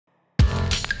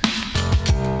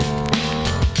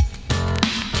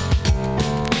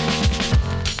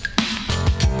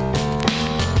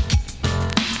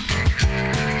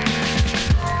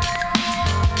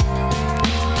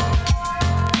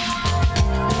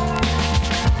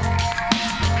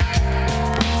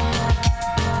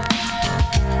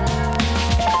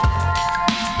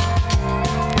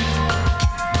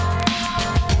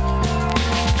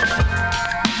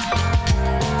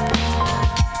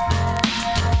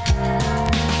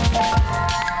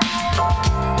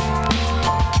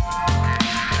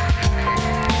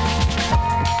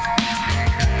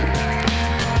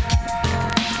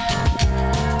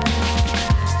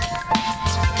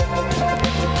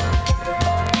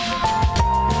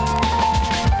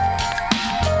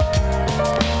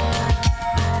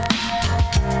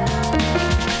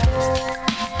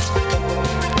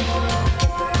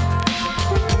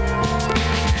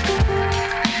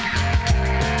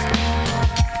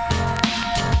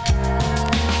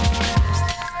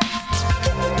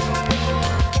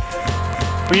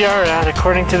We are at,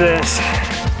 according to this,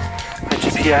 my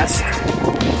GPS,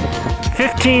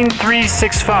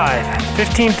 15,365,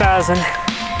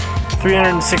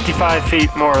 15,365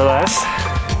 feet more or less.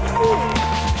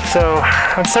 So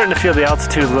I'm starting to feel the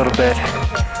altitude a little bit.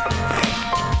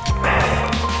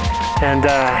 And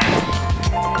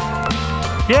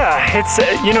yeah, it's,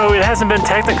 you know, it hasn't been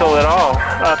technical at all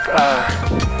up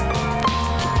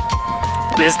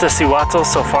Ixtaccihuatl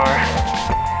so far.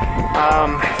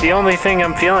 The only thing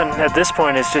I'm feeling at this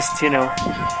point is just, you know,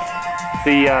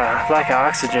 the lack of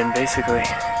oxygen, basically.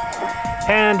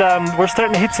 And we're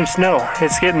starting to hit some snow.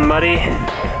 It's getting muddy,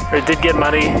 or it did get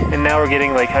muddy, and now we're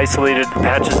getting like isolated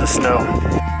patches of snow.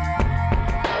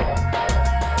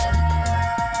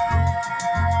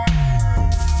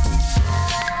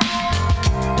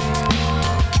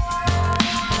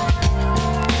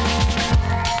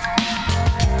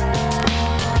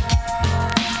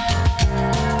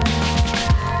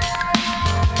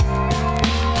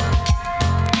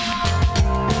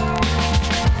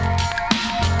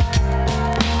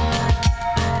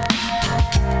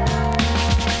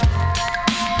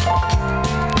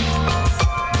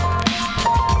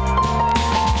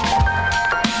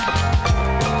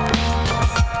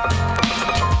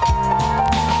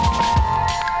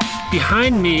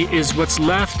 Behind me is what's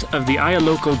left of the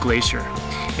Ixtaccihuatl Glacier.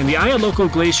 And the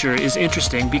Ixtaccihuatl Glacier is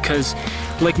interesting because,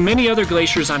 like many other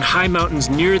glaciers on high mountains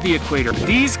near the equator,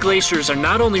 these glaciers are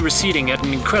not only receding at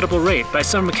an incredible rate. By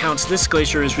some accounts, this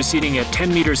glacier is receding at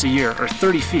 10 meters a year, or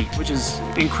 30 feet, which is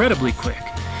incredibly quick.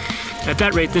 At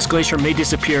that rate, this glacier may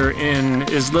disappear in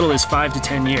as little as 5 to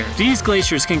 10 years. These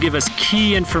glaciers can give us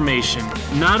key information,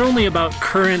 not only about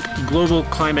current global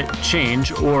climate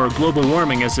change, or global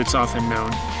warming as it's often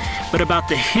known, but about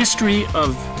the history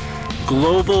of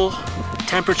global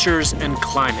temperatures and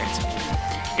climate.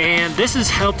 And this has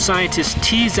helped scientists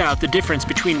tease out the difference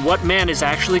between what man is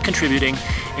actually contributing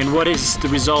and what is the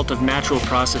result of natural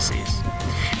processes.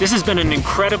 This has been an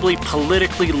incredibly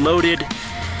politically loaded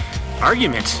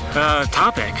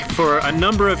topic for a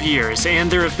number of years,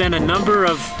 and there have been a number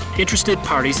of interested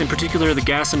parties, in particular the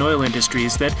gas and oil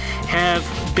industries, that have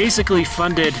basically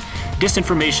funded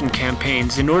disinformation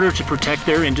campaigns in order to protect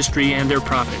their industry and their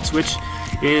profits, which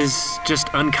is just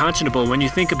unconscionable when you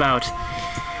think about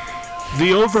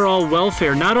the overall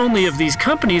welfare, not only of these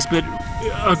companies, but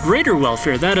a greater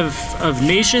welfare, that of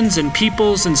nations and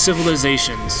peoples and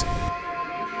civilizations.